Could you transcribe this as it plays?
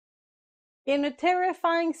In a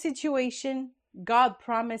terrifying situation, God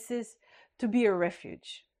promises to be a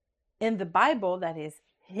refuge. In the Bible, that is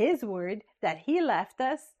His word that He left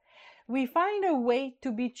us, we find a way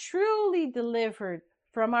to be truly delivered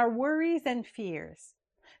from our worries and fears.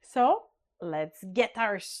 So, let's get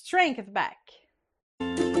our strength back.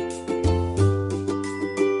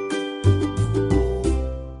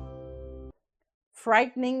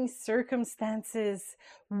 Frightening circumstances,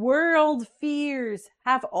 world fears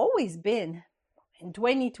have always been. In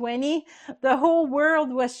 2020, the whole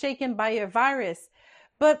world was shaken by a virus,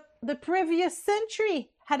 but the previous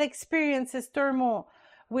century had experienced its turmoil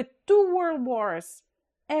with 2 world wars,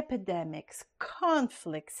 epidemics,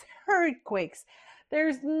 conflicts, earthquakes.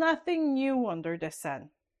 There's nothing new under the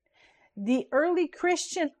sun. The early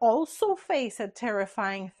Christian also faced a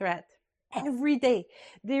terrifying threat. Every day,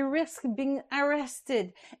 they risk being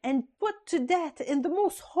arrested and put to death in the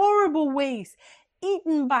most horrible ways,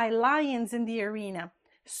 eaten by lions in the arena,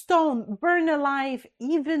 stoned, burned alive,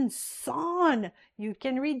 even sawn. You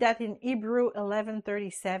can read that in Hebrew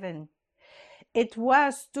 11:37. It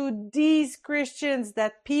was to these Christians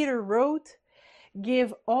that Peter wrote,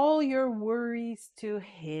 "Give all your worries to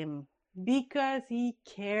him because he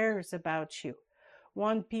cares about you."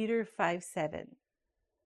 1 Peter 5:7.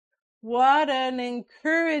 What an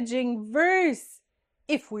encouraging verse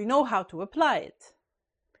if we know how to apply it.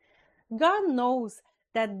 God knows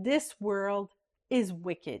that this world is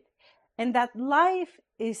wicked and that life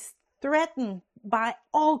is threatened by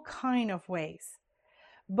all kinds of ways.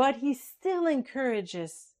 But He still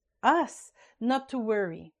encourages us not to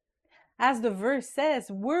worry. As the verse says,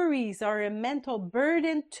 worries are a mental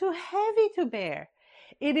burden too heavy to bear.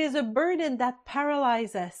 It is a burden that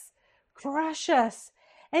paralyzes us, crushes us,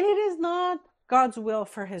 and it is not God's will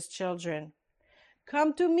for His children.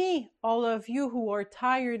 Come to me, all of you who are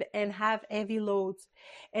tired and have heavy loads,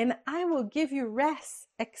 and I will give you rest.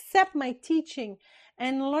 Accept my teaching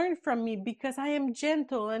and learn from me, because I am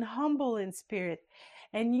gentle and humble in spirit,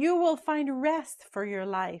 and you will find rest for your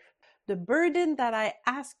life. The burden that I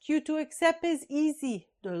ask you to accept is easy.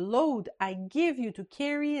 The load I give you to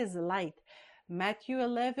carry is light. Matthew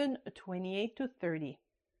 11:28-30.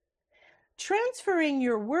 Transferring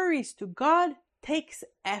your worries to God takes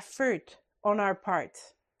effort on our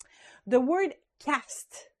part. The word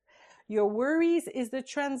cast your worries is the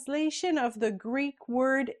translation of the Greek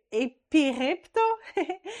word epiripto,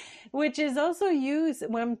 which is also used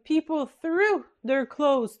when people threw their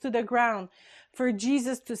clothes to the ground for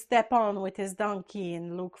Jesus to step on with his donkey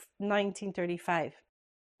in Luke 19:35.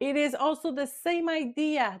 It is also the same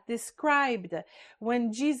idea described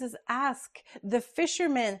when Jesus asked the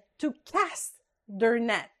fishermen to cast their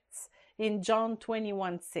nets in John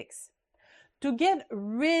 21:6. To get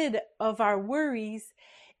rid of our worries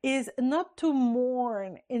is not to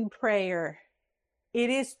mourn in prayer. It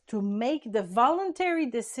is to make the voluntary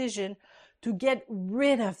decision to get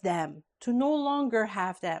rid of them, to no longer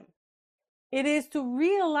have them. It is to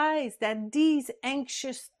realize that these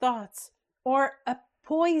anxious thoughts are a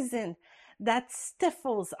poison that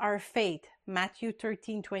stifles our faith, Matthew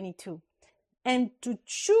 13:22, and to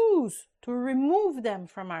choose to remove them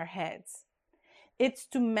from our heads. It's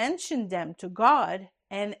to mention them to God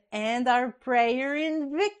and end our prayer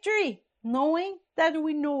in victory, knowing that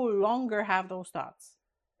we no longer have those thoughts.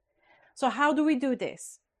 So how do we do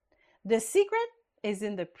this? The secret is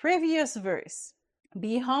in the previous verse.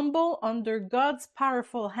 Be humble under God's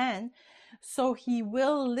powerful hand, so He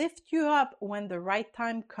will lift you up when the right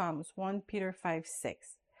time comes. 1 Peter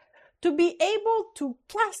 5:6. To be able to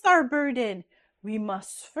cast our burden, we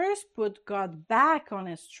must first put God back on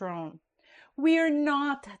His throne. We are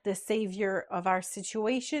not the savior of our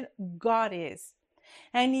situation. God is.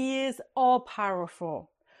 And He is all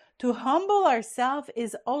powerful. To humble ourselves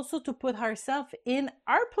is also to put ourselves in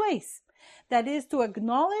our place. That is to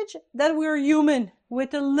acknowledge that we are human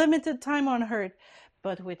with a limited time on earth,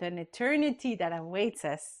 but with an eternity that awaits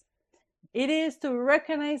us. It is to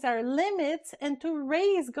recognize our limits and to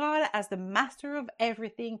raise God as the master of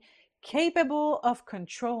everything, capable of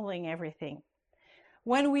controlling everything.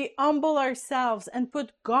 When we humble ourselves and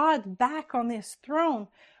put God back on His throne,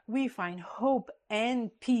 we find hope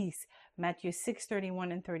and peace. Matthew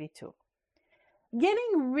 6:31-32.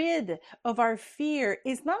 Getting rid of our fear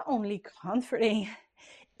is not only comforting,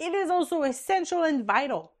 it is also essential and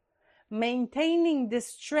vital. Maintaining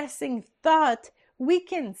distressing thought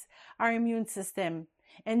weakens our immune system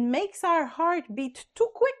and makes our heart beat too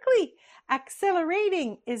quickly,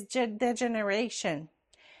 accelerating its degeneration.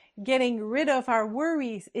 Getting rid of our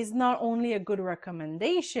worries is not only a good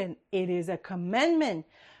recommendation, it is a commandment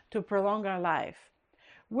to prolong our life.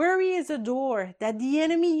 Worry is a door that the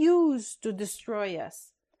enemy used to destroy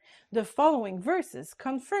us. The following verses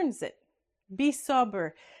confirms it. Be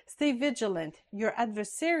sober, stay vigilant. Your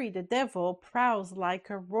adversary, the devil, prowls like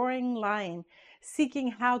a roaring lion,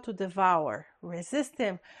 seeking how to devour. Resist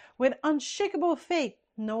him with unshakable faith,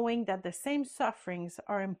 knowing that the same sufferings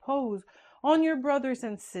are imposed on your brothers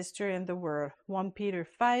and sisters in the world. 1 Peter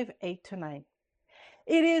 5:8-9.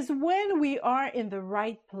 It is when we are in the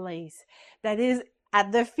right place, that is,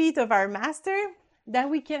 at the feet of our Master, that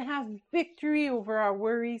we can have victory over our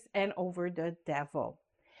worries and over the devil.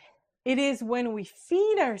 It is when we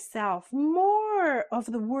feed ourselves more of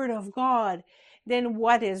the Word of God than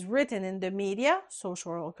what is written in the media,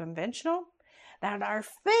 social or conventional, that our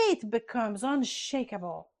faith becomes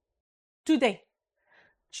unshakable. Today,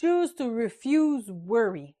 choose to refuse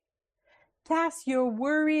worry. Cast your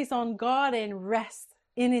worries on God and rest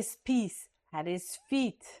in His peace at His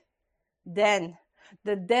feet. Then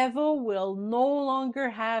the devil will no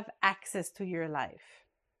longer have access to your life.